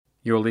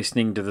You're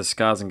listening to the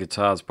Scars and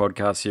Guitars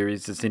podcast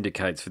series that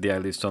syndicates for the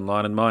A-List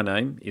Online, and my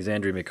name is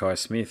Andrew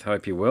Mackay-Smith.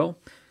 Hope you're well.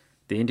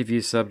 The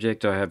interview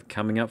subject I have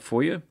coming up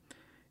for you,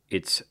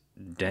 it's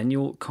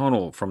Daniel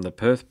Connell from the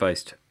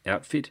Perth-based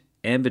outfit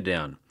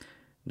Amberdown.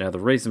 Now, the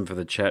reason for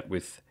the chat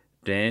with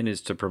Dan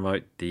is to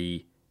promote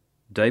the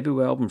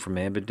debut album from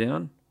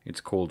Amberdown. It's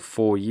called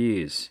 4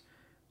 Years.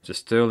 It's a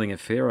sterling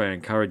affair. I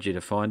encourage you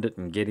to find it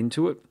and get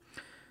into it.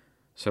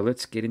 So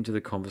let's get into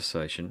the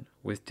conversation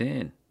with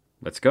Dan.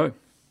 Let's go.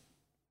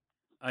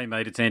 Hey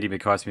mate, it's Andy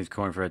Mackay-Smith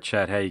calling for a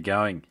chat. How you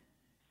going?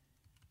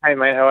 Hey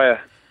mate, how are you?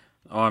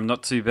 Oh, I'm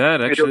not too bad,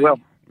 actually. You're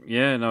doing well.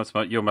 Yeah, no,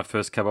 you're my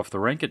first cab off the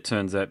rank, it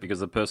turns out, because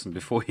the person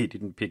before you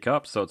didn't pick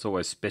up, so it's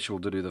always special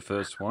to do the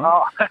first one.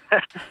 Oh,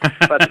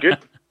 that's good.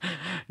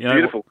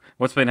 Beautiful.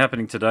 What's been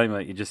happening today,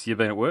 mate? You've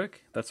been at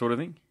work, that sort of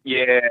thing?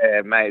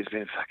 Yeah, mate, it's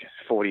been fucking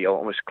 40,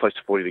 almost close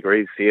to 40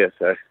 degrees here,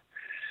 so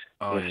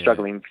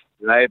struggling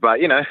today, but,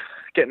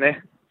 getting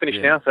there.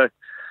 Finished now, so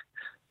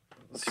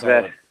not too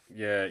bad.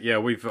 Yeah, I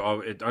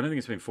don't think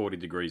it's been 40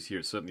 degrees here.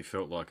 It certainly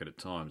felt like it at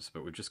times,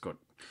 but we've just got,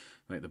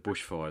 mate, the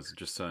bushfires are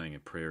just saying a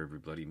prayer every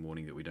bloody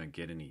morning that we don't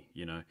get any,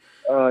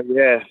 Oh,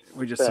 yeah.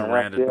 We're just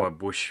surrounded by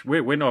bush.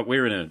 We're in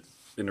a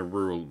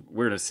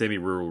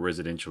semi-rural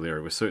residential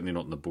area. We're certainly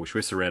not in the bush.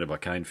 We're surrounded by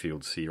cane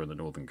fields here on the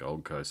northern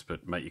Gold Coast,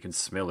 but, mate, you can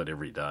smell it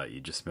every day. You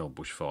just smell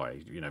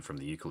bushfire, from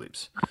the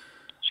eucalypts.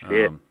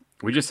 Shit.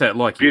 We just had,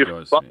 like, beautiful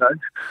you guys. spot, though.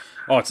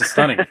 Oh, it's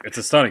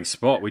a stunning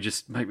spot.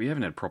 We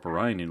haven't had proper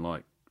rain in,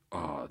 like,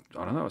 I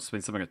don't know, it's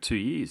been something like 2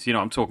 years.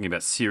 I'm talking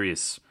about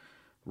serious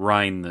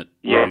rain that...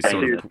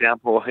 serious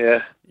downpour,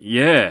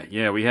 yeah.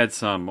 Yeah, we had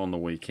some on the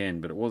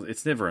weekend, but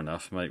it's never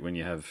enough, mate, when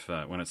you have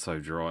when it's so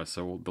dry.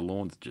 So the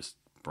lawn's just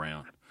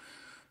brown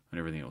and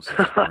everything else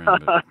is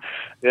brown. But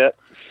yeah.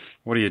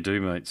 What do you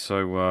do, mate?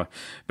 So,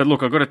 but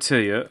look, I've got to tell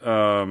you,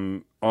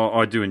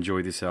 I do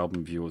enjoy this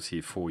album of yours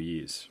here, 4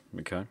 years,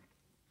 okay?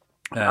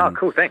 Oh,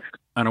 cool, thanks.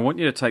 And I want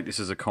you to take this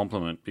as a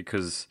compliment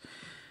because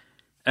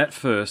at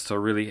first I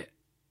really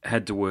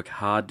had to work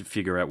hard to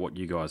figure out what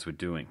you guys were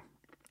doing.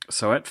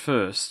 So at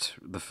first,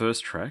 the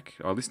first track,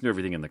 I listened to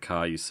everything in the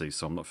car, you see,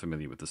 so I'm not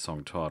familiar with the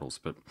song titles,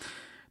 but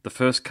the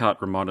first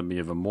cut reminded me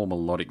of a more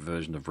melodic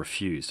version of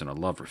Refused, and I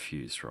love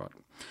Refused, right?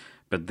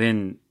 But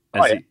then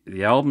as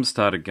the album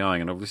started going,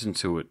 and I've listened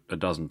to it a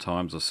dozen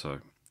times or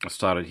so, I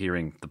started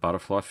hearing the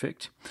Butterfly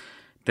Effect.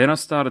 Then I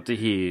started to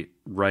hear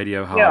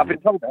Radio Hard. Yeah, I've been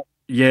told that.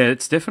 Yeah,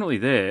 it's definitely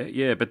there.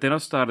 Yeah, but then I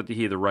started to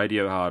hear the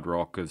radio hard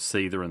rock of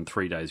Seether and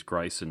 3 Days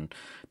Grace, and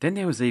then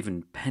there was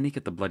even Panic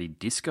at the Bloody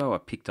Disco I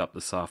picked up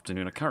this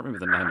afternoon. I can't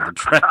remember the name of the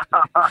track.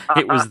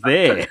 It was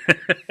there.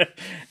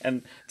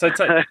 And so,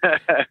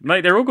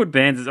 mate, they're all good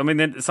bands. I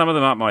mean, some of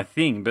them aren't my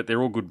thing, but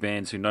they're all good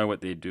bands who know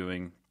what they're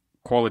doing,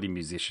 quality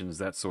musicians,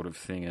 that sort of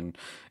thing.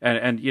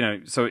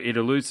 And so it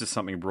alludes to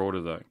something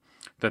broader, though,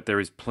 that there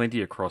is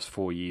plenty across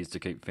 4 years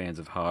to keep fans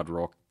of hard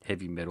rock,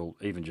 heavy metal,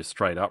 even just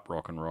straight up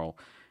rock and roll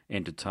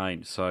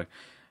entertained. So,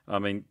 I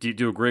mean, do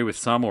you agree with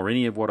some or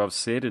any of what I've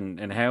said,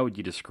 and how would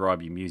you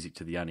describe your music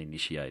to the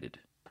uninitiated?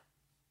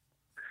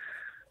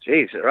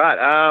 Jeez,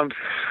 right.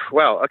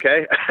 Well,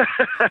 okay.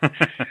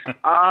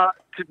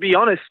 To be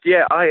honest,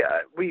 yeah,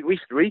 we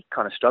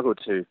kind of struggled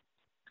to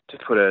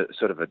put a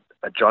sort of a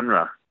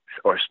genre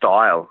or a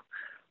style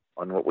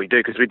on what we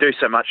do, because we do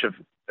so much of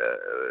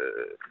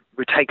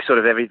we take sort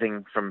of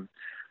everything from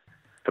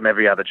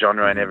every other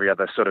genre and every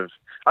other sort of,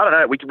 I don't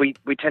know,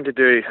 we tend to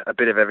do a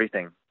bit of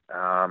everything,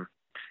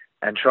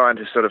 and trying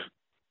to sort of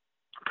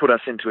put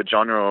us into a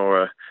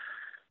genre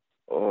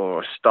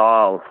or a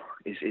style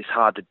is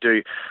hard to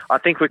do. I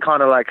think we're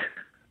kind of like,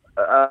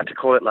 to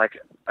call it like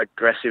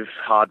aggressive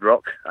hard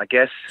rock, I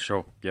guess.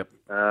 Sure, yep.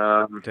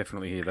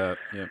 Definitely hear that,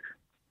 yep.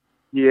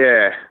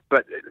 Yeah,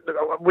 but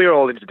we're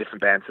all into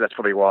different bands, so that's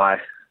probably why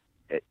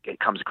it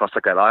comes across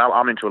like that.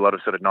 I'm into a lot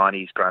of sort of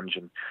 90s grunge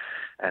and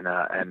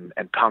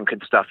punk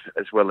and stuff,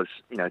 as well as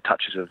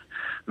touches of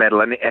metal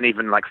and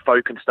even like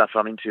folk and stuff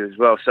I'm into as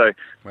well. So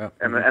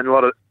and a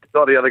lot of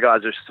the other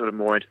guys are sort of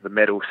more into the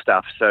metal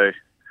stuff. So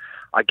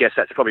I guess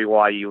that's probably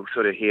why you'll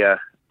sort of hear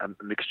a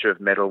mixture of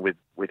metal with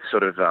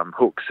sort of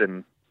hooks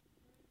and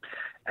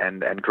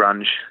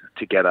grunge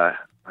together.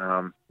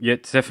 Yeah,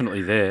 it's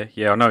definitely there.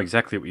 Yeah, I know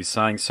exactly what you're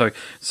saying. So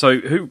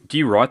who do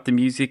you write the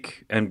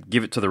music and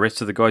give it to the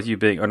rest of the guys? You're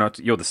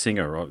the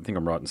singer, right? I think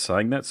I'm right in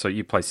saying that. So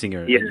you play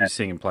singer, yeah. And you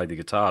sing and play the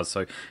guitars.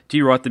 So do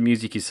you write the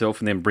music yourself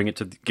and then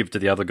give it to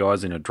the other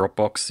guys in a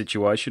Dropbox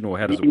situation, or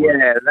how does it work?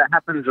 Yeah, that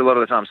happens a lot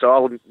of the time. So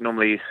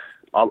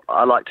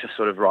I like to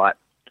sort of write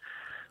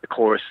the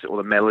chorus or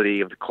the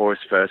melody of the chorus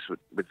first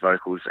with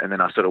vocals, and then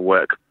I sort of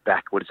work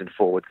backwards and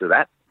forwards to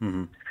that.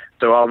 Mm-hmm.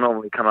 So I'll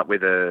normally come up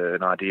with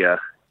an idea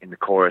in the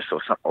chorus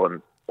or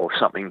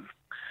something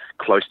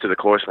close to the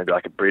chorus, maybe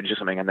like a bridge or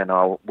something, and then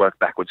I'll work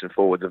backwards and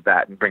forwards of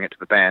that and bring it to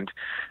the band,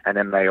 and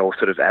then they all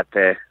sort of add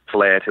their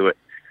flair to it.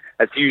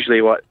 That's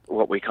usually what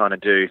we kind of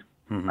do.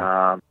 Mm-hmm.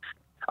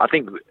 I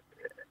think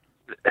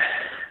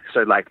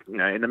so. Like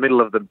in the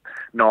middle of the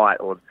night,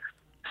 or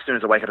as soon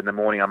as I wake up in the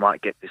morning, I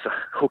might get this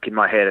hook in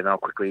my head, and I'll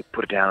quickly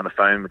put it down on the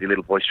phone with your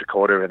little voice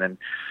recorder, and then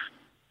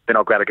then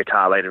I'll grab a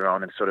guitar later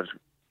on and sort of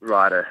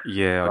write a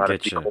I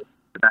get few you. chords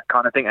and that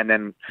kind of thing, and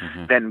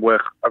then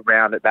work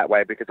around it that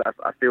way, because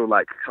I feel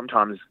like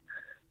sometimes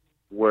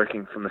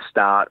working from the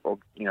start, or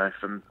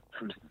from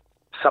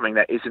something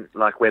that isn't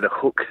like where the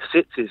hook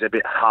sits, is a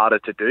bit harder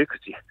to do,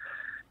 because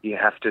you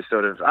have to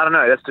sort of, I don't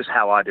know, that's just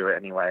how I do it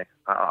anyway.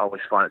 I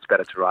always find it's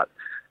better to write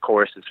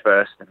choruses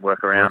first and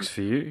work around. Works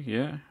for you,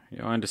 yeah.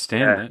 I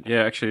understand that.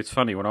 Yeah, actually, it's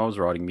funny. When I was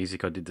writing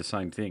music, I did the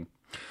same thing.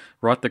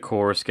 Write the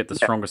chorus, get the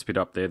strongest bit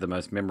up there. The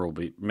most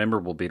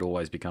memorable bit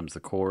always becomes the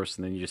chorus,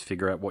 and then you just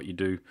figure out what you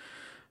do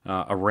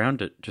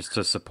around it just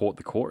to support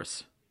the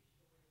chorus.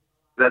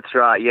 That's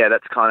right. Yeah,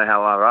 that's kind of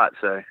how I write.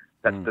 So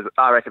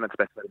I reckon that's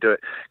the best way to do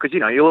it, because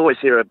you'll always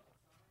hear a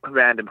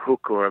random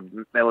hook or a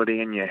melody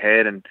in your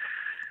head, and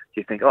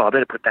you think, oh, I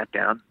better put that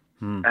down,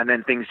 and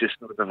then things just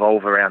sort of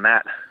evolve around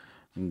that.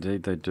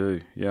 Indeed, they do.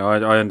 Yeah,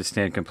 I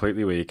understand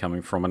completely where you're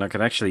coming from, and I can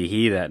actually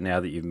hear that now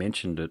that you've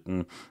mentioned it.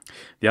 And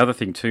the other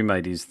thing too,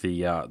 mate, is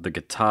the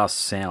guitar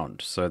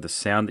sound. So the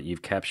sound that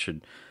you've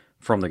captured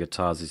from the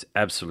guitars is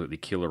absolutely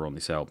killer on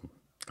this album.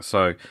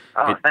 So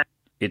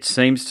it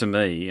seems to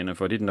me, and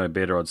if I didn't know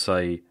better, I'd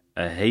say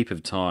a heap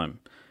of time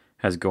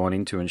has gone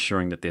into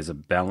ensuring that there's a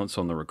balance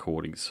on the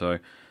recording. So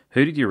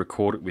who did you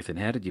record it with, and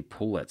how did you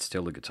pull that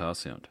stellar guitar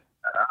sound?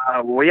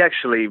 We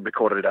actually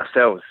recorded it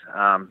ourselves.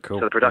 Cool.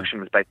 So the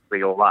production was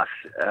basically all us.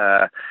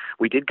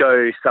 We did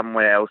go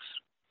somewhere else.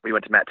 We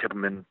went to Matt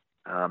Tippelman,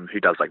 who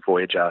does like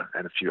Voyager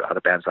and a few other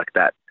bands like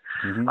that,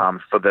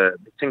 for the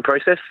mixing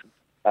process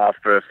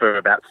for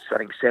about, I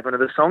think, 7 of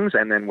the songs,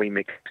 and then we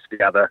mixed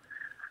the other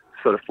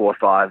sort of 4 or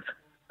 5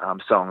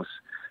 songs,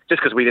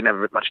 just because we didn't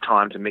have much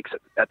time to mix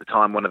it at the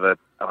time. One of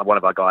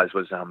our guys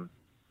was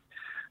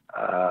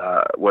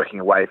working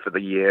away for the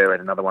year,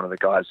 and another one of the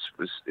guys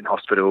was in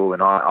hospital,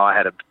 and I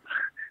had a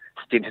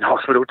stint in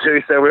hospital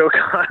too, so we were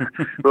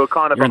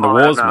kind of You're in the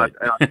wars,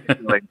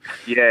 mate.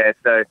 Yeah,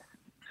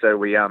 so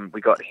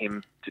we got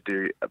him to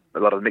do a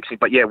lot of the mixing,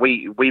 but yeah,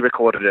 we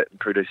recorded it and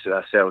produced it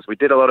ourselves. We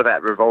did a lot of that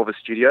at Revolver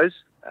Studios,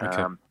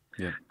 so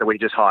we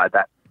just hired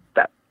that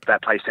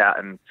place out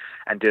and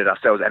did it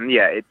ourselves, and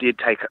yeah, it did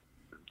take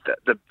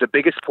the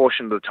biggest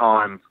portion of the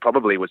time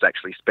probably was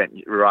actually spent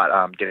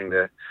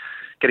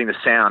getting the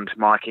sound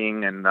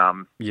miking and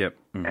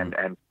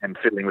and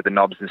fiddling with the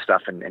knobs and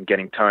stuff and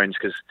getting tones,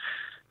 because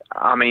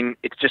I mean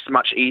it's just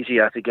much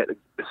easier to get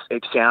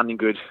it sounding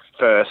good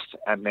first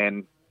and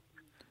then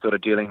sort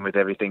of dealing with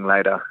everything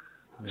later.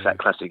 Yeah. It's that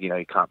classic,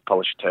 you can't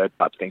polish a turd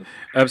type thing.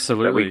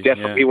 Absolutely. So we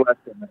definitely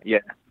worked on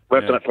it.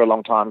 Worked on it for a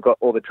long time. Got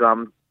all the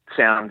drum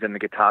sounds and the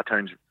guitar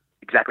tones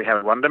exactly how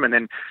we wanted them, and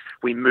then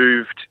we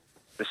moved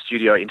the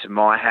studio into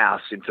my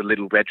house, into a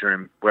little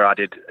bedroom where I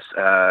did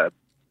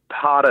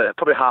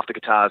probably half the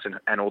guitars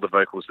and all the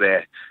vocals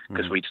there,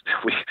 because we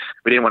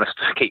didn't want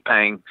to keep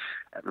paying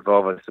at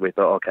Revolver, so we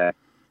thought, okay,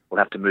 we'll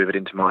have to move it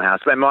into my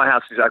house. But my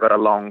house I got a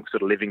long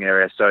sort of living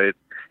area, so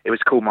it was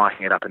cool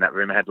miking it up in that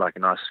room. It had like a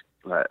nice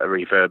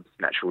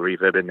natural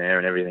reverb in there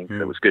and everything, so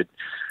it was good.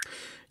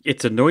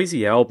 It's a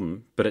noisy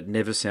album, but it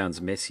never sounds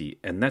messy,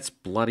 and that's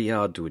bloody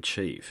hard to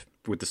achieve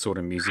with the sort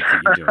of music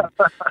that you're doing.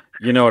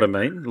 You know what I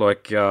mean?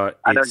 Like, I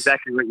know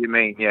exactly what you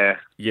mean, yeah.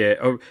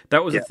 Yeah,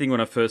 that was the thing when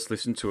I first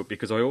listened to it,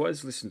 because I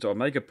always I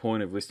make a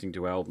point of listening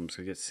to albums,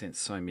 because I get sent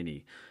so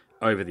many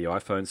over the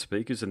iPhone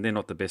speakers, and they're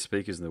not the best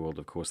speakers in the world,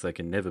 of course, they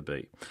can never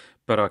be.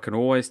 But I can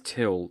always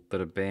tell that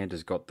a band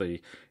has got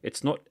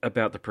it's not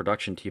about the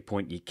production, to your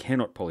point, you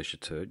cannot polish a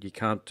turd, you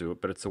can't do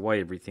it, but it's the way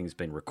everything's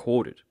been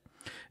recorded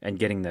and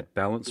getting that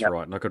balance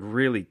right. And I could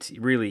really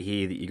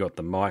hear that you got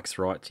the mics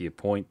right, to your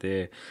point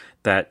there,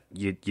 that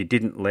you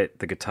didn't let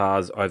the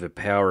guitars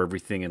overpower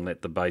everything and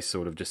let the bass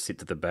sort of just sit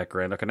to the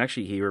background. I can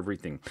actually hear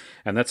everything.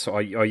 And that's I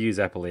use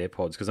Apple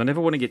AirPods, because I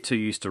never want to get too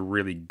used to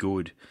really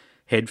good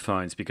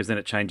headphones, because then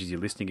it changes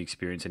your listening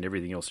experience and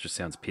everything else just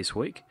sounds piss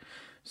weak.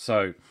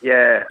 So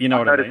yeah, you know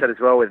what I mean? I've noticed that as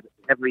well with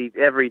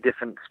every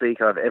different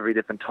speaker of every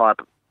different type,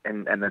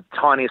 and the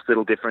tiniest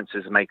little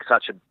differences make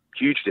such a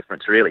huge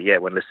difference, really. Yeah,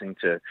 when listening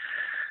to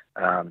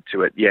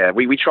it. Yeah,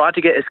 we tried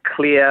to get as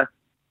clear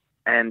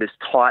and as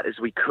tight as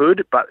we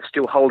could, but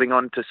still holding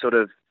on to sort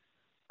of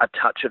a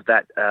touch of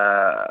that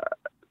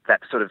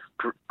sort of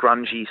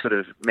grungy, sort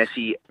of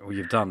messy. Well,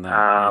 you've done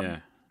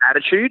that.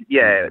 Attitude.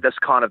 Yeah, that's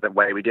kind of the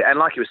way we did. And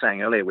like you were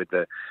saying earlier with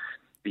the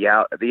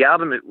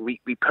album,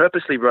 we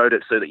purposely wrote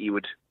it so that you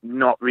would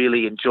not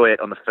really enjoy it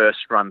on the first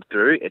run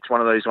through. It's one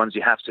of those ones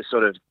you have to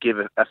sort of give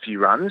a few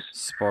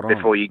runs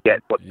before you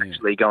get what's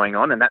actually going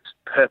on, and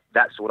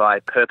that's what I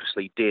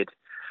purposely did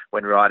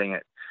when writing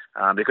it,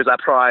 because our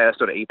prior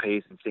sort of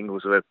EPs and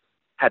singles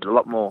had a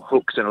lot more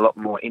hooks and a lot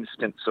more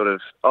instant sort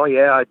of, oh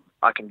yeah,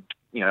 I can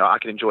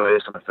enjoy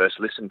this on the first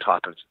listen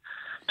type of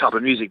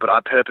music. But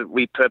I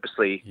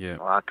purposely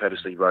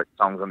wrote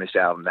songs on this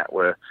album that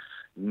were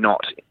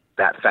not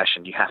that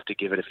fashion. You have to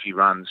give it a few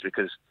runs,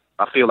 because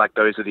I feel like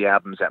those are the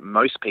albums that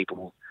most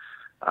people,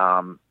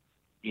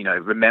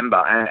 remember,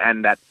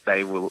 and that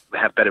they will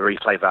have better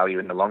replay value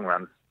in the long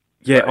run.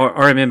 Yeah,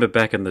 I remember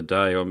back in the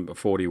day, I'm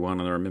 41,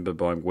 and I remember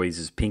buying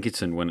Weezer's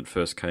Pinkerton when it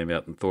first came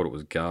out and thought it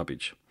was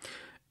garbage.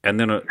 And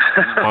then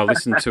I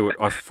listened to it.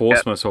 I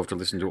forced myself to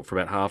listen to it for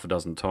about half a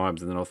dozen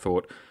times, and then I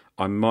thought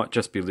I might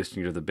just be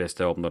listening to the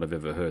best album that I've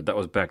ever heard. That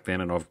was back then,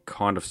 and I've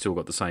kind of still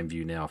got the same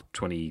view now,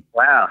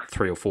 Wow.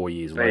 3 or 4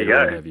 years There you later,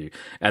 go. what have you.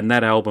 And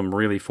that album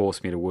really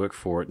forced me to work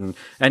for it. And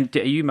are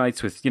you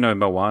mates with,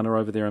 Moana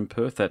over there in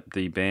Perth,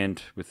 the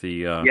band with the...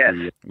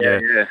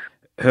 Yeah.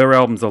 Her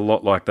album's a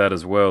lot like that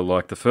as well.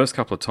 Like the first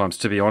couple of times,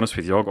 to be honest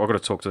with you, I've got to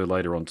talk to her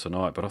later on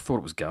tonight, but I thought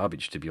it was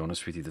garbage, to be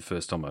honest with you, the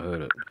first time I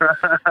heard it.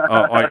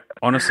 I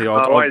honestly,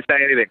 I won't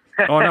say anything.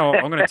 Oh no,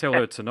 I'm going to tell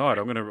her tonight.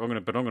 I'm going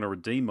to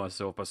redeem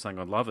myself by saying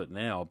I love it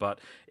now. But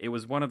it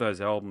was one of those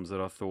albums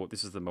that I thought,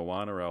 this is the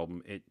Moana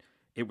album.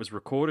 It was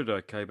recorded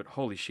okay, but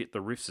holy shit, the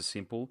riffs are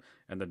simple,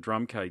 and the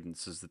drum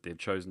cadences that they've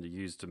chosen to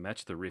use to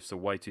match the riffs are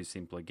way too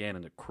simple again,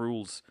 and it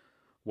cruels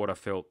what I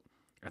felt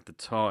at the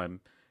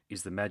time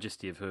is the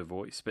majesty of her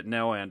voice. But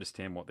now I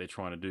understand what they're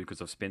trying to do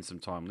because I've spent some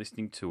time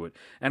listening to it.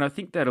 And I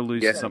think that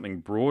alludes to something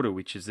broader,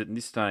 which is that in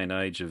this day and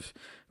age of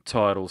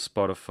Tidal,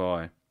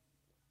 Spotify,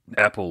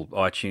 Apple,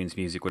 iTunes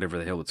Music, whatever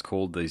the hell it's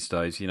called these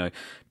days,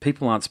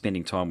 people aren't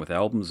spending time with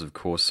albums, of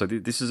course. So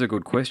this is a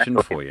good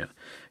question for you.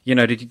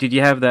 Did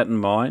you have that in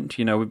mind?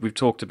 We've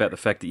talked about the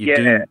fact that you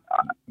do...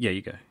 Yeah,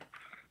 you go.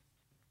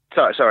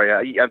 Sorry.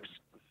 I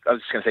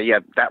was just going to say,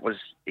 that was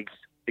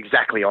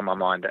exactly on my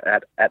mind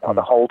at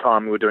the whole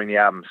time we were doing the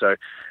album. So,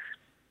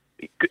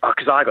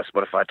 because I got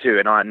Spotify too,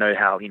 and I know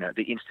how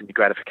the instant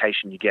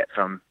gratification you get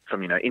from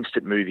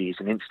instant movies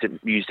and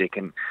instant music,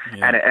 and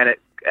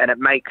it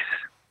makes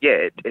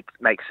it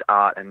makes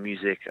art and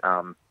music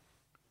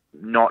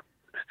not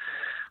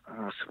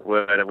what's the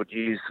word I would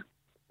use.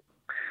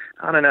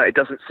 I don't know. It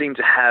doesn't seem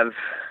to have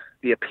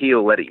the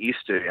appeal that it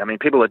used to. I mean,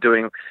 people are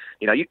doing,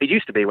 it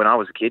used to be when I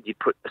was a kid, you'd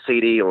put a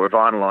CD or a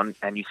vinyl on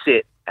and you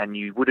sit and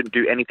you wouldn't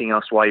do anything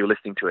else while you were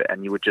listening to it,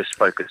 and you would just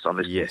focus on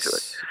listening to it.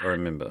 Yes, I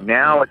remember.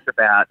 Now it's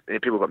about,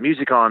 people got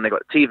music on, they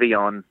got TV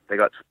on, they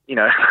got,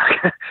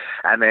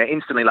 and they're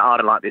instantly like, I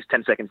don't like this,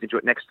 10 seconds into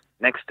it, next,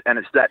 and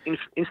it's that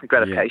instant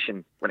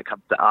gratification when it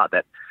comes to art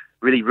that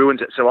really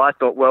ruins it. So I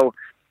thought, well,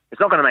 it's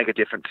not going to make a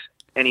difference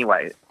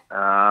anyway,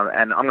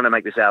 and I'm going to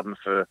make this album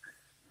for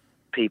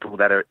people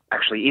that are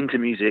actually into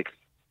music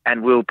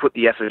and will put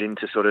the effort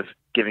into sort of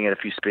giving it a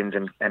few spins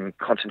and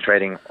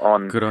concentrating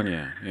on good on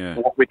you,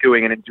 what we're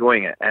doing and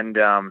enjoying it. And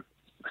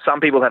some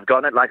people have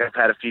gotten it. Like I've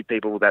had a few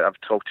people that I've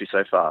talked to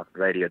so far,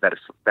 radio, that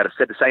have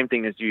said the same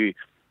thing as you,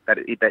 that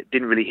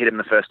didn't really hit them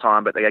the first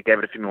time, but they gave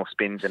it a few more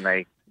spins and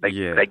they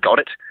got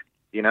it,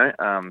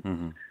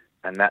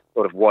 and that's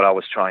sort of what I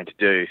was trying to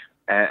do.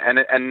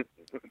 And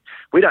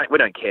we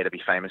don't care to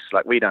be famous.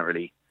 Like we don't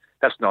really,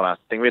 that's not our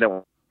thing. We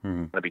don't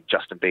want to be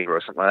Justin Bieber or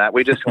something like that.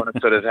 We just want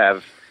to sort of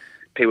have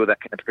people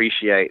that can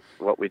appreciate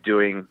what we're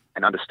doing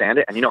and understand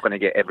it. And you're not going to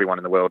get everyone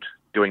in the world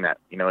doing that.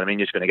 You know what I mean?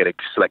 You're just going to get a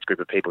select group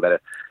of people that are,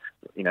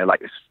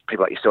 like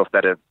people like yourself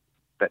that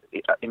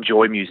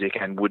enjoy music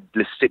and would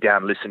sit down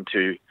and listen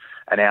to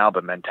an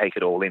album and take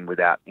it all in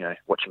without,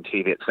 watching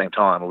TV at the same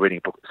time or reading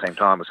a book at the same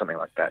time or something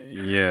like that.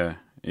 Yeah.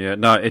 Yeah,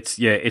 no, it's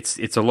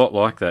a lot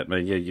like that,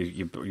 man. Yeah,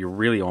 you're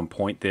really on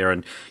point there,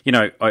 and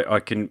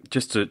I can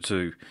just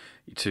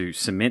to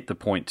cement the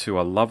point too.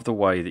 I love the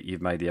way that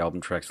you've made the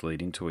album tracks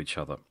lead into each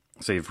other.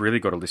 So you've really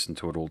got to listen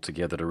to it all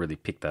together to really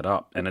pick that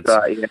up. And it's,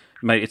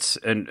 mate,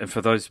 and for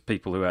those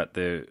people who out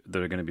there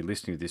that are going to be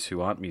listening to this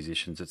who aren't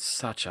musicians, it's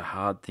such a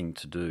hard thing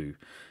to do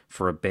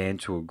for a band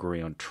to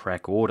agree on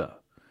track order.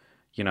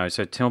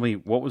 So tell me,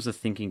 what was the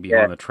thinking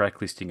behind the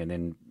track listing and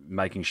then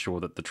making sure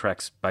that the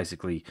tracks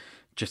basically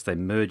just they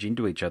merge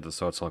into each other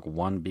so it's like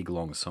one big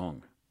long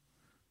song?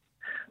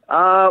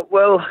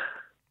 Well,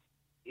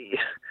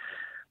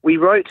 we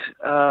wrote.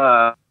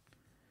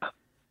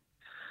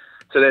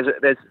 So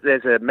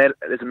there's a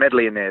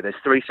medley in there. There's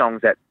 3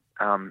 songs that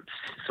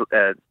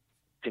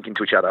sync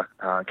into each other: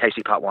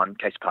 Casey Part 1,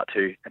 Casey Part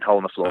 2, and Hole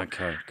in the Floor.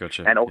 Okay,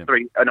 gotcha. And all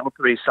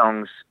three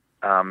songs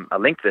are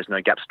linked. There's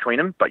no gaps between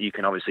them, but you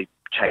can obviously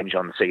change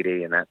on the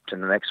CD and that to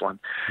the next one.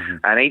 Mm-hmm.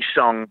 And each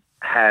song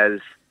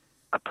has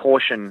a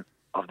portion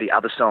of the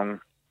other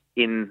song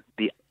in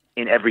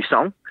every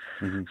song.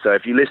 Mm-hmm. So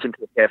if you listen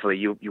to it carefully,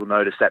 you'll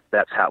notice that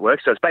that's how it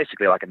works. So it's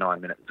basically like a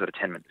 9-minute, sort of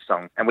 10-minute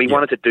song. And we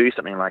wanted to do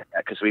something like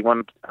that because we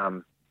wanted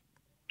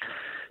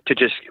to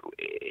just.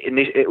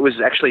 It was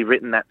actually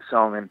written, that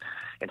song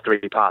in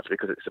 3 parts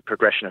because it's a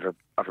progression of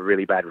a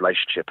really bad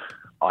relationship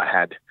I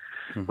had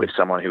with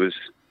someone who was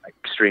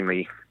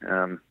extremely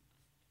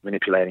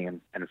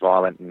manipulating and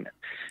violent and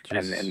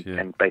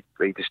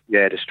basically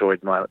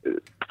destroyed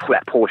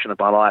that portion of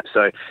my life.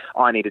 So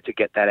I needed to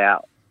get that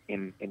out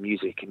in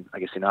music and I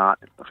guess in art,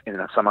 in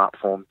some art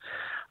form.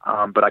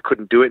 But I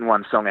couldn't do it in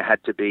one song. It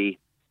had to be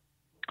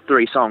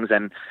 3 songs,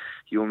 and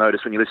you'll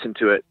notice when you listen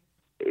to it,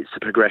 it's the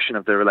progression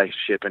of the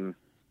relationship and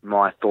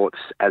my thoughts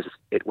as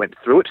it went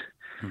through it.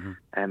 Mm-hmm.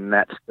 And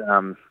that's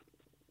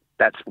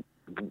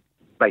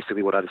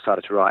basically what I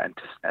decided to write, and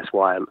that's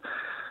why I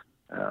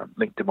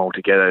linked them all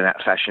together in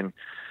that fashion.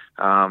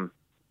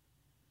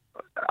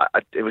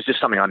 It was just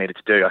something I needed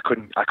to do. I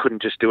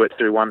couldn't just do it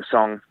through one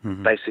song,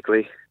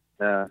 basically.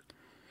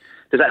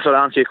 Does that sort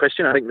of answer your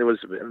question? I think there was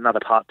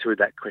another part to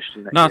that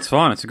question. No, it's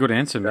fine. It's a good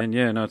answer, man.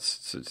 Yeah, no,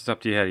 it's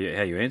up to you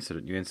how you answered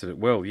it. You answered it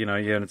well, you know.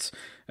 Yeah,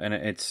 and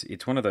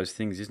it's one of those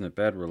things, isn't it?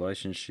 Bad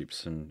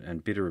relationships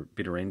and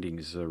bitter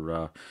endings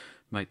are,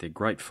 mate, they're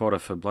great fodder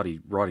for bloody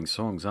writing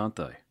songs, aren't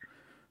they?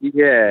 Yeah,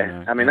 you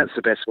know, I mean that's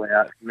the best way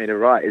out for me to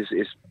write is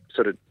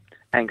sort of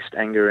angst,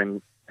 anger,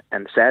 and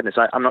sadness.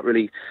 I'm not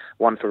really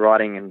one for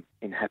writing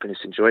in happiness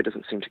and joy. It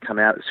doesn't seem to come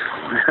out as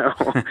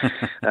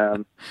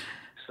well.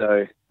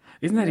 So.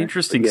 Isn't that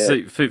interesting?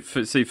 Yeah.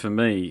 See, for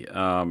me,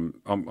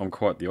 I'm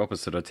quite the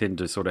opposite. I tend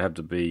to sort of have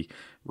to be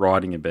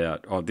writing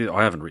about. I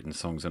haven't written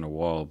songs in a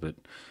while, but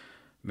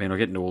man, I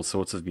get into all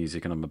sorts of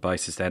music, and I'm a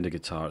bassist and a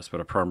guitarist,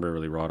 but I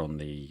primarily write on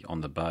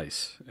the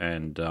bass,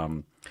 and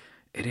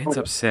it ends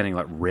up sounding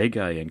like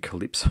reggae and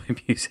calypso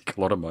music. A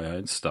lot of my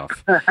own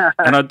stuff,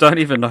 and I don't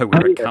even know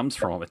where it comes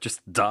from. It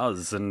just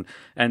does, and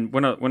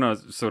when I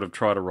sort of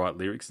try to write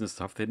lyrics and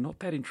stuff, they're not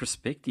that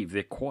introspective.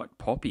 They're quite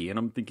poppy, and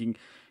I'm thinking,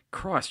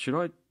 Christ,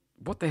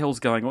 what the hell's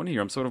going on here?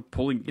 I'm sort of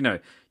pulling, you know,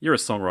 you're a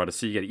songwriter,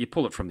 so you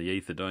pull it from the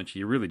ether, don't you?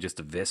 You're really just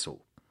a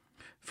vessel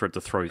for it to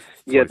throw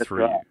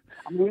through right.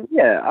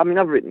 I mean,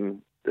 I've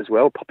written as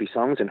well poppy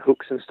songs and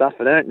hooks and stuff,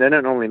 but they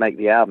don't normally make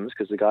the albums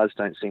because the guys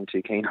don't seem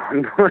too keen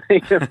on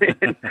putting them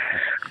in.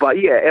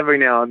 But yeah, every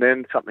now and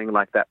then something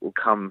like that will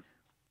come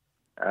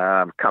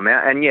out.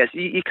 And yes,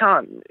 you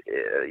can't.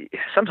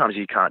 Sometimes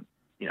you can't,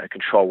 you know,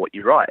 control what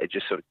you write. It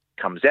just sort of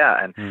comes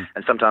out, and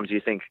sometimes you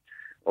think,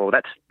 oh,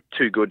 that's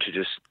too good to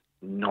just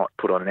not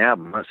put on an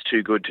album. It's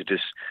too good to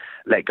just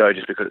let go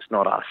just because it's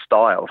not our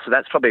style. So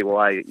that's probably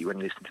why when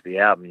you listen to the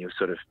album, you'll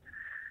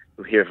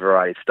hear a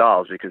variety of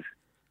styles, because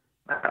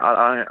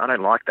I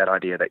don't like that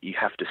idea that you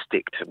have to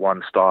stick to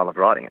one style of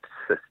writing. It's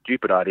a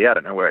stupid idea. I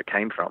don't know where it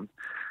came from.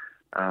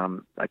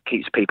 It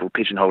keeps people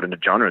pigeonholed into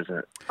genres,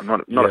 and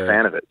I'm not a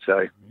fan of it.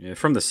 So yeah,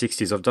 from the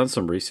 60s, I've done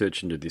some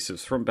research into this.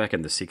 It's from back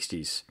in the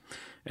 60s,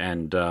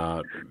 and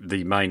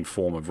the main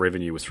form of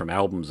revenue was from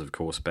albums, of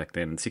course, back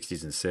then in the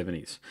 60s and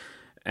 70s.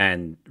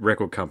 And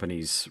record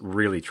companies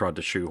really tried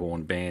to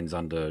shoehorn bands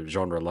under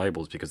genre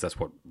labels because that's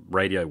what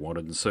radio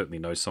wanted, and certainly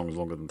no songs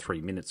longer than 3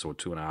 minutes or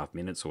 2.5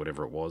 minutes or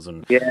whatever it was.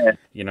 And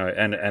you know,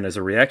 and as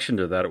a reaction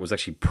to that, it was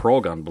actually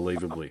prog,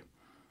 unbelievably.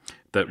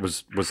 That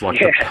was like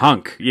the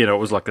punk, you know, it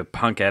was like the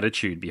punk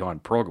attitude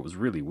behind prog. It was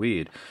really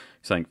weird,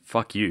 saying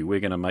 "fuck you,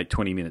 we're going to make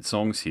 20-minute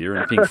songs here,"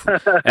 and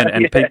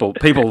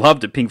people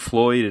loved it. Pink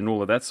Floyd and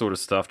all of that sort of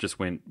stuff just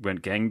went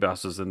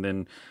gangbusters, and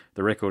then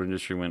the record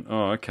industry went,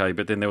 "Oh, okay,"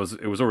 but then it was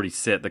already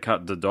set.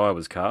 The die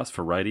was cast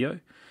for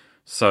radio,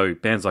 so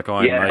bands like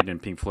Iron Maiden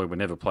and Pink Floyd were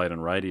never played on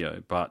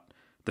radio, but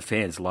the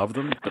fans loved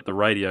them. But the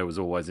radio was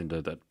always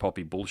into that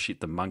poppy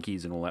bullshit, the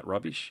Monkees and all that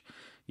rubbish.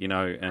 You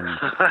know, and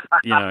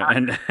you know,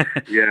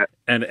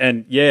 and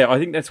and I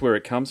think that's where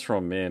it comes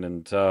from, man.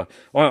 And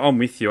I'm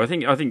with you. I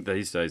think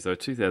these days, though,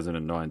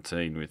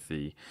 2019, with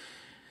the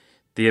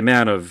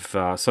amount of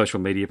social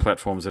media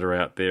platforms that are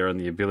out there and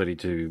the ability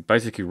to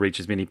basically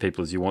reach as many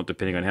people as you want,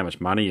 depending on how much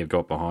money you've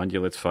got behind you.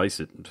 Let's face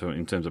it,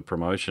 in terms of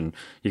promotion,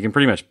 you can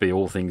pretty much be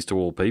all things to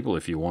all people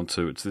if you want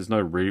to. There's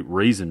no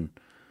reason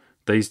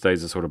these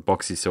days to sort of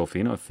box yourself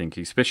in. I think,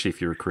 especially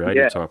if you're a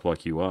creative type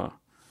like you are.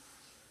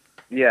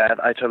 Yeah,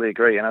 I totally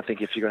agree. And I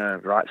think if you're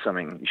going to write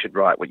something, you should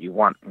write what you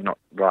want, not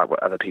write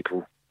what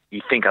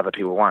you think other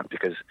people want,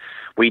 because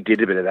we did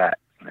a bit of that,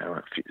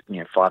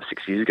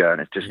 5-6 years ago,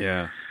 and it's just,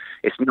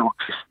 it's not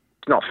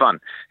fun.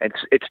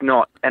 It's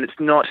not,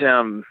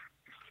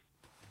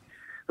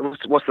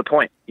 what's the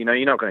point? You know,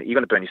 you're going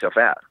to burn yourself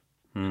out.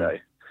 So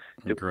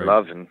do what you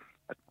love, and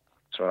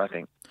that's what I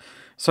think.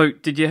 So,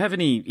 did you have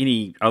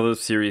any other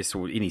serious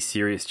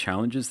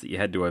challenges that you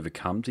had to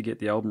overcome to get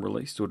the album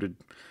released, or did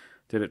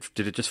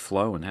it just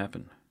flow and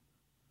happen?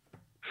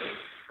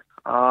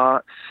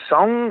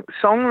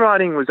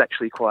 Songwriting was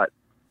actually quite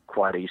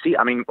easy.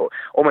 I mean,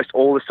 almost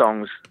all the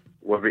songs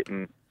were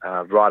written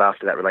right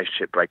after that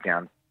relationship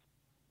breakdown.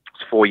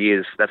 It's 4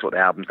 years. That's what the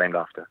album's named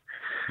after.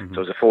 Mm-hmm.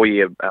 So it was a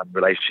 4-year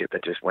relationship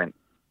that just went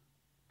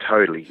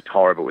totally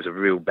horrible. It was a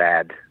real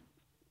bad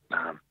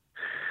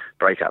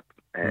breakup.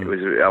 And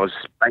I was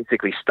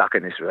basically stuck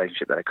in this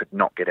relationship that I could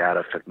not get out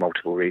of for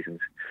multiple reasons.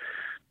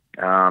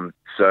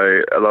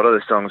 So a lot of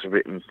the songs were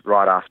written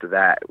right after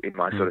that in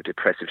my sort of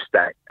depressive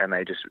state, and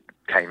they just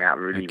came out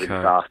really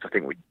fast. I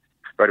think we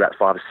wrote about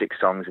 5 or 6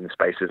 songs in the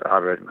space of,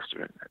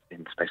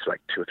 in the space of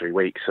like 2 or 3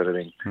 weeks, sort of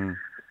thing.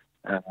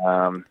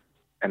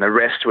 And the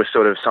rest were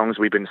sort of songs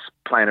we've been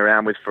playing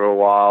around with for a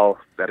while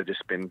that have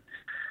just been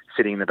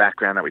sitting in the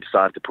background that we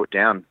decided to put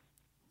down.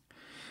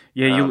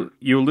 Yeah,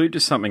 you allude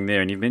to something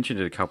there, and you've mentioned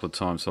it a couple of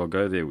times, so I'll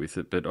go there with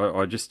it. But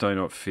I just do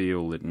not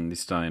feel that in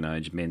this day and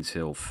age,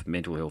 mental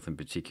health in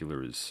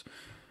particular, is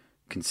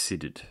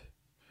considered.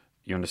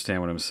 You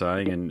understand what I'm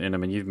saying? And I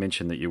mean, you've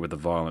mentioned that you're with a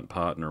violent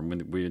partner,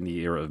 and we're in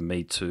the era of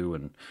Me Too,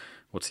 and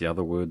what's the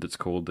other word that's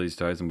called these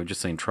days? And we've just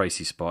seen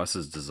Tracy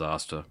Spicer's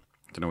disaster.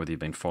 I don't know whether you've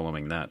been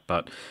following that,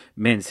 but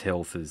men's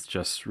health is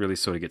just really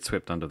sort of get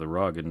swept under the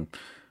rug, and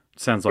it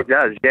sounds like... It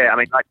does, yeah. I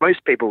mean, like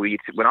most people,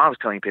 when I was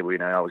telling people,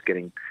 I was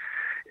getting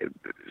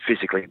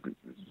physically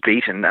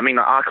beaten. I mean,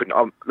 I couldn't.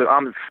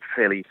 I'm a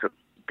fairly sort of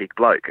big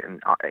bloke,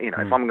 and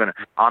if I'm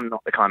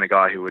not the kind of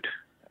guy who would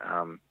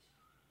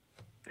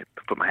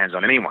put my hands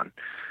on anyone,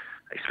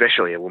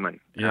 especially a woman.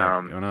 Yeah,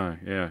 I know.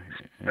 Yeah.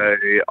 So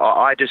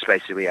I just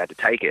basically had to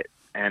take it,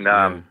 and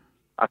I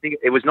think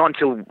it was not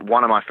until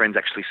one of my friends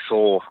actually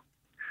saw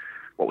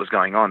what was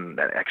going on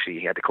that actually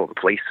he had to call the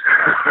police.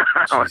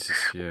 Jesus,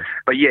 yeah.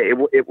 But yeah,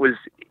 it was,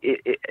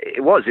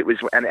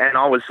 and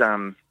I was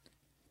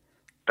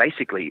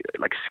basically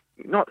like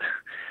not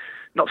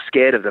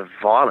scared of the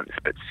violence,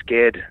 but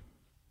scared,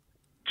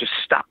 just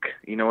stuck.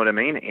 You know what I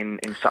mean?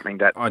 In something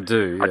that I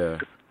do. Yeah.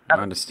 I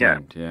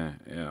understand. Yeah.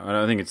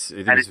 I think it's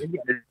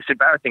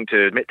embarrassing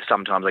to admit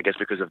sometimes, I guess,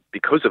 because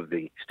of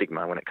the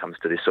stigma when it comes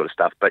to this sort of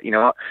stuff. But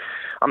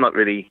I'm not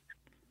really.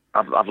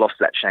 I've lost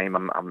that shame.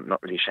 I'm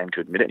not really ashamed to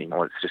admit it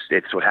anymore.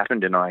 It's what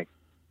happened, and I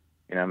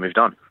moved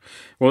on.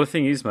 Well, the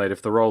thing is, mate,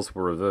 if the roles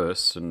were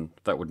reversed, and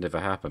that would never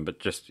happen, but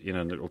just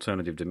an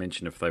alternative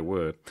dimension, if they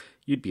were,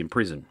 you'd be in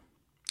prison.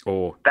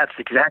 Or that's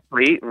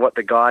exactly what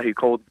the guy who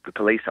called the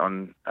police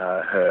on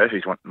her,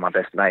 who's my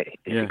best mate,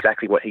 is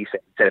exactly what he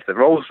said. He said if the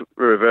roles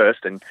were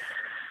reversed and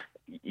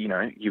you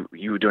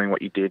were doing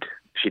what she did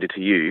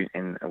to you,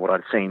 and what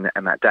I'd seen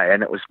in that day,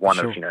 and it was one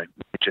of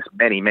just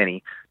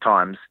many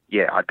times.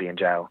 Yeah, I'd be in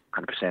jail,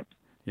 100%.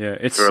 Yeah,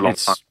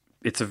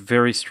 it's a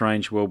very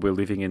strange world we're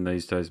living in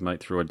these days, mate.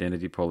 Through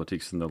identity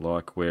politics and the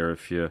like, where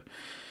if you're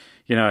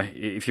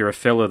a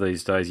fella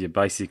these days, you're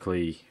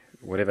basically,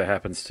 whatever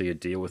happens to you,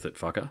 deal with it,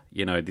 fucker.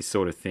 This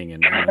sort of thing,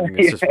 and I think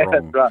it's just wrong.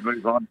 That's right,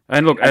 move on.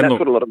 And that's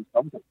what a lot of the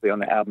songs actually on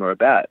the album are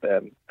about.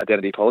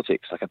 Identity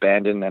politics, like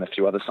Abandon, and a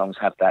few other songs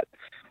have that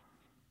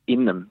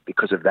in them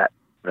because of that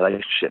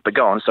relationship. But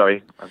go on,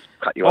 sorry, I've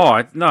cut you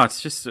off. No,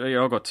 it's just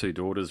I've got 2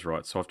 daughters,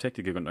 right? So I've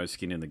technically got no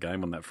skin in the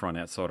game on that front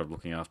outside of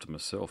looking after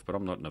myself. But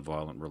I'm not in a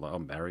violent relationship.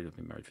 I'm married. I've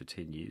been married for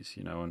 10 years,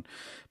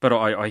 but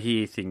I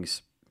hear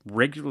things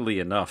regularly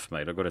enough,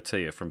 mate. I've got to tell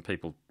you, from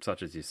people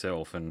such as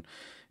yourself, and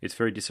it's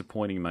very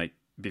disappointing, mate,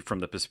 from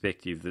the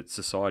perspective that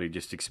society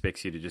just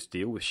expects you to just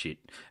deal with shit.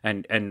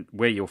 And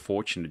where you're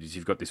fortunate is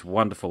you've got this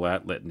wonderful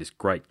outlet and this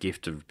great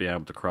gift of being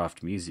able to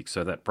craft music,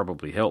 so that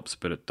probably helps,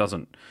 but it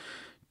doesn't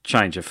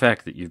change the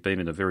fact that you've been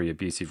in a very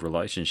abusive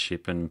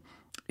relationship, and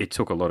it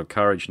took a lot of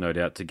courage, no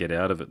doubt, to get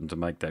out of it and to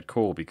make that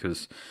call,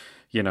 because,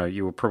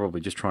 you were probably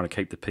just trying to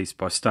keep the peace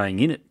by staying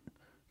in it.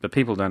 But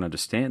people don't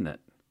understand that.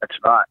 That's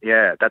right.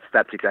 Yeah,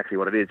 that's exactly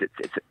what it is.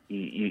 It's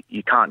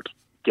you can't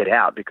get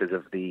out because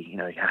of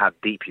how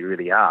deep you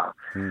really are,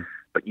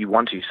 but you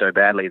want to so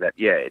badly that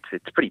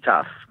it's pretty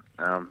tough.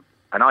 And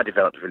I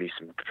developed really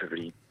some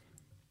pretty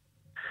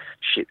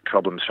shit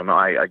problems from it.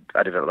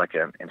 I developed like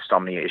an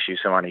insomnia issue,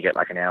 so I only get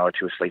like an hour or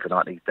 2 of sleep a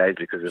night these days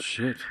because of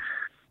shit.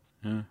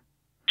 Yeah.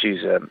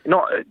 She's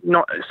not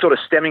sort of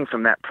stemming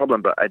from that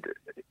problem, but like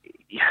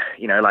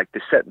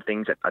there's certain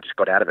things that I just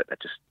got out of it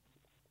that just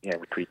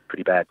were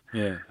pretty bad.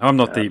 Yeah, I'm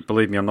not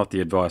believe me, I'm not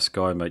the advice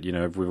guy, mate.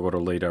 We've got to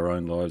lead our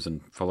own lives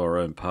and follow our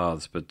own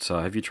paths. But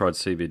have you tried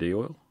CBD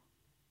oil?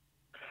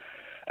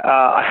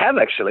 I have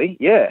actually.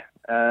 Yeah.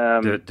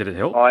 Did it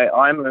help? I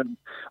am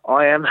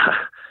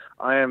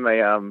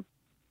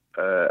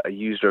a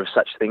user of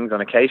such things on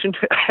occasion.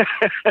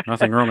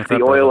 Nothing wrong with that.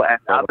 The oil and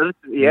others,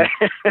 yeah.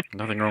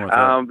 Nothing wrong with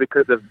that.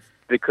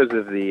 Because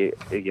of the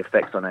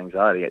effects on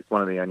anxiety, it's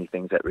one of the only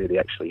things that really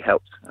actually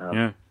helps.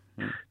 Yeah.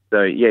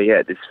 So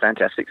it's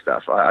fantastic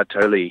stuff. I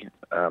totally,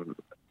 I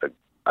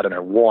don't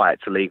know why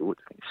it's illegal.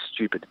 It's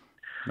stupid.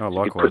 Oh,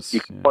 likewise.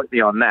 You can put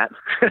me on that.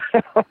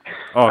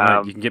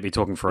 Mate, you can get me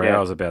talking for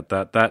hours about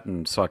that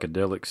and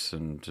psychedelics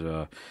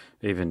and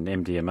even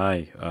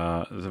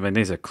MDMA.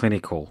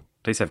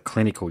 These have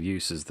clinical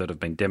uses that have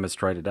been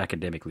demonstrated,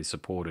 academically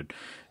supported.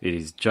 It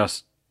is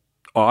just,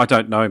 I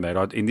don't know,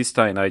 mate. In this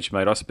day and age,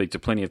 mate, I speak to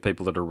plenty of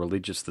people that are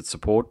religious that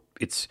support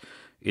its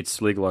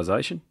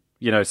legalization.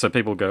 So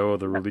people go,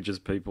 the religious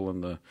people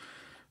and the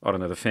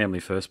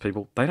family first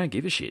people, they don't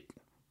give a shit.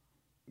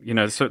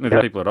 Certainly the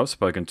people that I've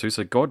spoken to,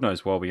 so God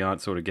knows why we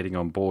aren't sort of getting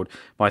on board.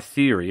 My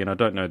theory, and I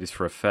don't know this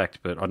for a fact,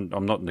 but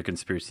I'm not into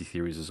conspiracy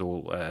theories at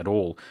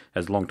all,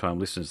 as long-time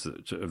listeners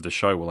of the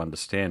show will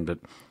understand, but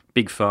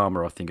Big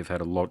Pharma, I think, have had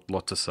a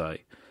lot to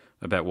say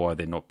about why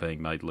they're not being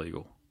made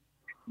legal.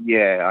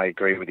 Yeah, I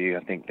agree with you.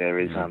 I think there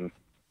is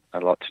a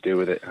lot to do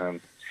with it.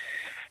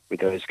 With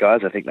those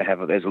guys, I think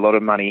there's a lot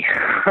of money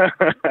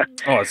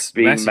it's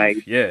being massive,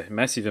 made. Yeah,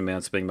 massive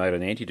amounts being made on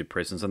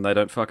antidepressants, and they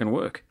don't fucking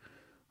work.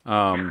 They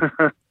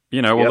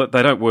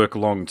don't work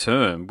long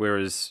term,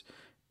 whereas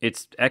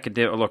it's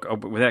academic.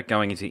 Look, without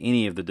going into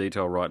any of the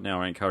detail right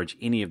now, I encourage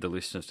any of the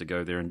listeners to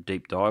go there and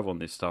deep dive on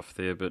this stuff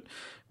there. But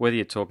whether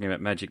you're talking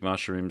about magic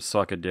mushrooms,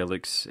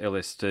 psychedelics,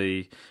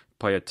 LSD,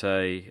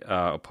 peyote,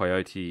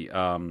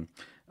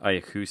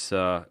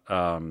 ayahuasca,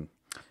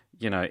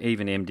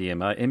 even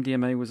MDMA.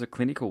 MDMA was a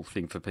clinical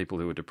thing for people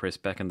who were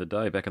depressed back in the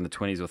day, back in the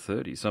 20s or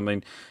 30s.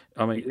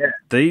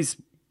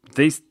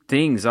 These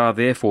things are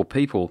there for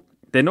people.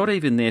 They're not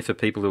even there for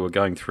people who are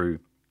going through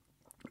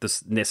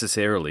this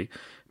necessarily.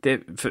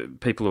 They're for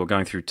people who are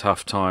going through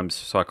tough times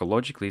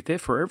psychologically. They're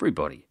for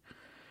everybody.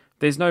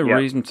 There's no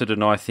reason to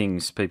deny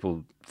things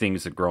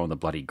that grow on the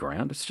bloody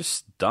ground. It's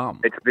just dumb.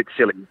 It's a bit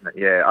silly, isn't it?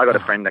 Yeah, I got a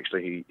friend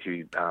actually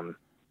who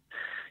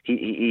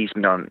he's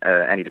been on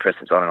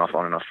antidepressants on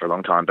and off for a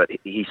long time, but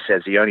he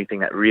says the only thing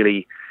that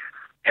really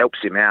helps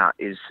him out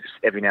is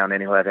every now and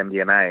then he'll have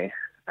MDMA,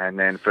 and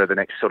then for the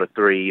next sort of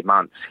 3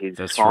 months he's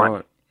That's fine.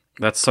 Right.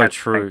 That's so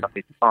true.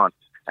 He's fine.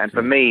 And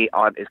for me,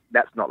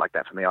 that's not like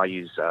that for me. I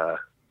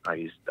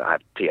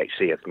have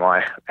THC as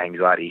my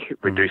anxiety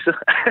reducer.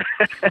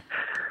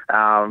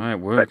 It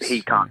works. But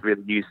he can't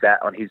really use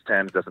that on his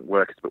terms. Doesn't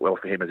work as well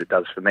for him as it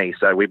does for me.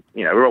 So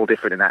we're all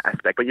different in that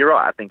aspect. But you're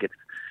right. I think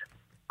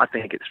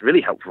it's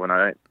really helpful, and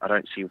I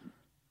don't see,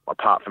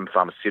 apart from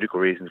pharmaceutical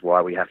reasons,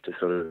 why we have to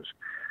sort of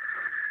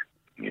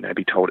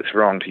be told it's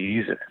wrong to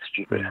use it. It's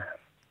stupid.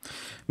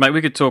 Mate,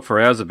 we could talk for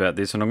hours about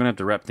this, and I'm going to have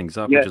to wrap things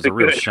up, which is a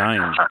real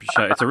shame.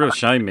 It's a real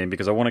shame, man,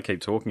 because I want to keep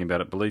talking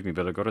about it, believe me,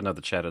 but I've got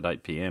another chat at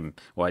 8 p.m.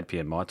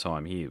 my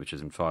time here, which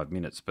is in 5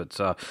 minutes. But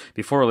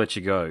before I let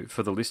you go,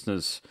 for the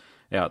listeners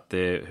out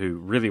there who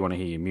really want to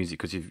hear your music,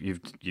 because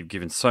you've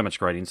given so much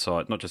great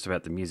insight, not just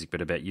about the music,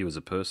 but about you as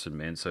a person,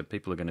 man, so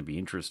people are going to be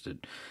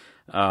interested.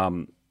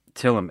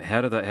 Tell them,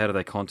 how do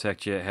they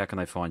contact you? How can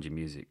they find your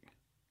music?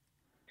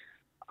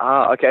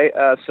 Okay.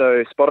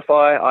 So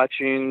Spotify,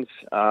 iTunes,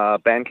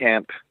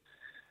 Bandcamp,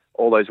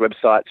 all those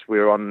websites,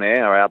 we're on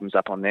there. Our album's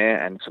up on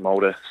there, and some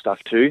older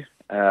stuff too.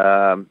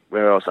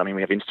 Where else? I mean,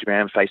 we have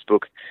Instagram,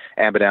 Facebook,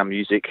 Amberdown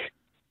Music.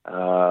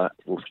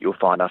 You'll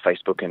find our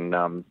Facebook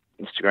and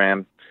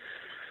Instagram.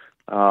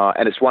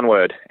 And it's one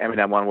word,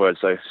 Amberdown, one word.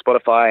 So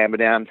Spotify,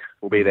 Amberdown,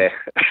 will be there.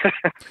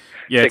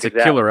 Yeah, it's a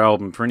killer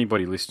album. For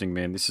anybody listening,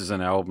 man, this is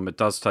an album. It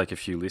does take a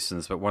few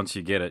listens, but once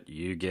you get it,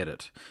 you get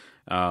it.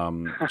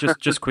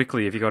 Just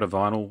quickly, have you got a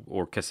vinyl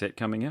or cassette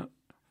coming out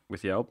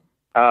with the album?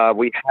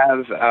 We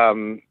have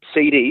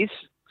CDs,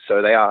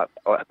 so they are.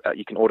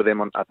 You can order them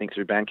on, I think,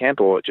 through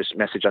Bandcamp, or just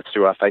message us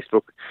through our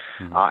Facebook.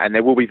 And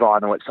there will be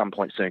vinyl at some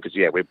point soon, because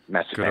we're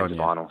massive fans of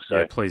vinyl. So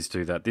yeah, please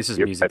do that. This is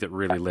music that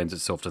really lends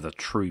itself to the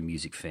true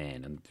music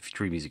fan, and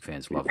true music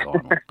fans love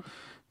vinyl.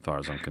 As far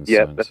as I'm concerned.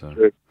 Yeah, that's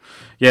true.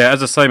 Yeah,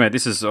 as I say, mate,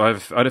 I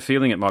had a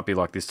feeling it might be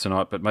like this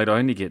tonight, but mate, I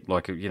only get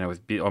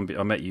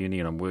I'm at uni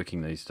and I'm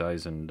working these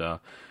days, and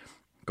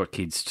got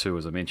kids too,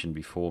 as I mentioned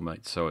before,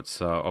 mate. So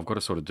it's I've got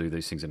to sort of do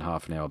these things in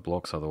half-an-hour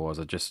blocks. Otherwise,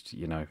 I just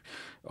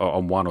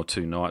on 1 or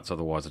 2 nights.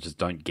 Otherwise, I just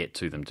don't get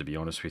to them, to be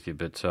honest with you.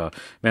 But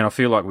man, I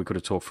feel like we could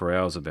have talked for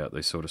hours about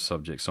these sort of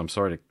subjects. So I'm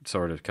sorry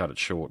to cut it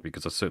short,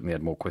 because I certainly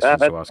had more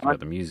questions to ask about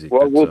the music.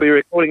 Well, we'll be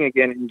recording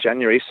again in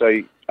January,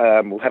 so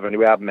we'll have a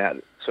new album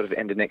out sort of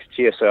end of next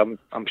year. So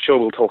I'm sure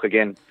we'll talk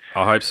again.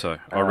 I hope so.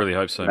 I really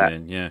hope so,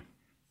 man. Yeah.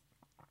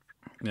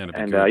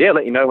 And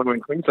let you know when we're in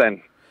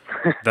Queensland.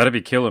 That'd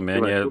be killer,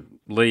 man.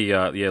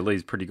 Yeah,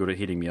 Lee's pretty good at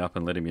hitting me up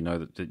and letting me know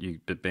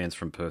that bands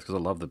from Perth, because I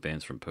love the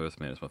bands from Perth,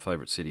 man. It's my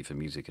favourite city for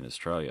music in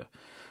Australia.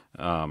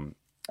 The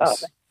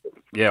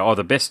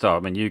best stuff. I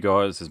mean, you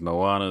guys. There's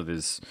Moana.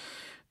 There's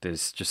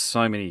just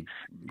so many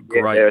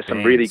great. There are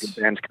some really good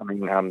bands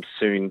coming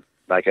soon.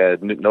 Like a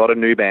lot of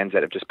new bands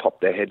that have just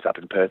popped their heads up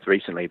in Perth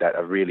recently. That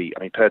are really.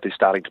 I mean, Perth is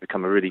starting to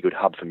become a really good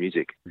hub for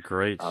music.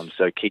 Great.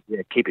 So keep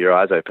your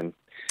eyes open.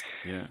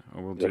 Yeah,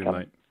 I will do,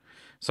 mate.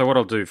 So what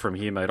I'll do from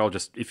here, mate,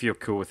 if you're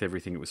cool with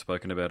everything that was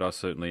spoken about, I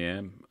certainly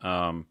am.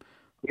 No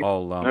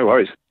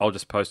worries. I'll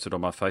just post it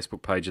on my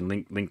Facebook page and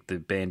link the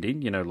band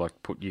in.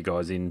 Like put you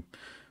guys in,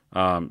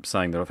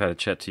 saying that I've had a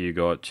chat to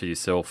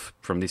yourself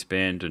from this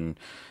band, and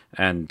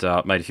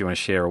mate, if you want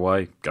to share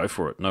away, go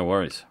for it. No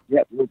worries.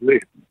 Yeah, we'll do.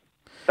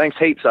 Thanks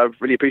heaps. I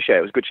really appreciate it.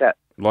 It was a good chat.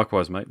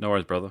 Likewise, mate. No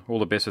worries, brother. All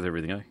the best with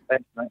everything, eh?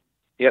 Thanks, mate.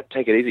 Yep.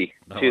 Take it easy.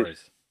 No Cheers.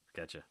 worries.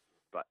 Gotcha.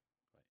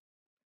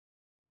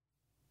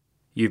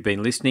 You've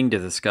been listening to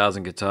the Scars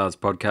and Guitars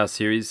podcast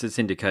series that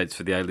syndicates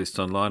for the A-List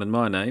Online, and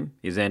my name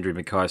is Andrew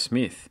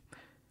Mackay-Smith.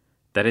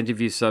 That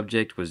interview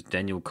subject was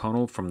Daniel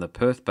Connell from the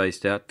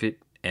Perth-based outfit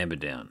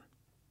Amberdown.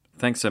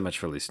 Thanks so much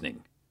for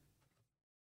listening.